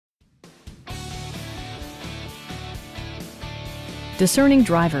Discerning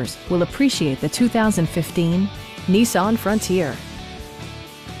drivers will appreciate the 2015 Nissan Frontier.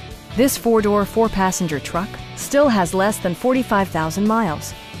 This four-door, four-passenger truck still has less than 45,000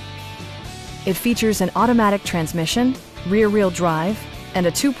 miles. It features an automatic transmission, rear-wheel drive, and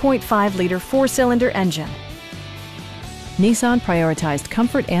a 2.5-liter four-cylinder engine. Nissan prioritized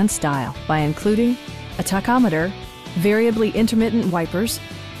comfort and style by including a tachometer, variably intermittent wipers,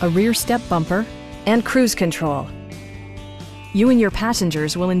 a rear step bumper, and cruise control. You and your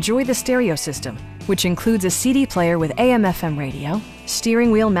passengers will enjoy the stereo system, which includes a CD player with AM/FM radio,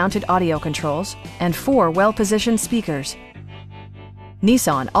 steering wheel mounted audio controls, and 4 well-positioned speakers.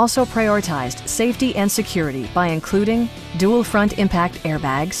 Nissan also prioritized safety and security by including dual front impact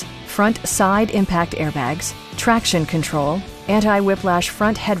airbags, front side impact airbags, traction control, anti-whiplash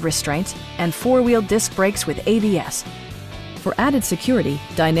front head restraints, and 4-wheel disc brakes with ABS. For added security,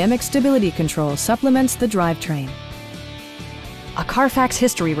 dynamic stability control supplements the drivetrain. A Carfax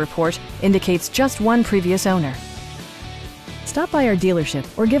history report indicates just one previous owner. Stop by our dealership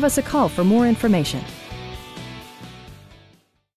or give us a call for more information.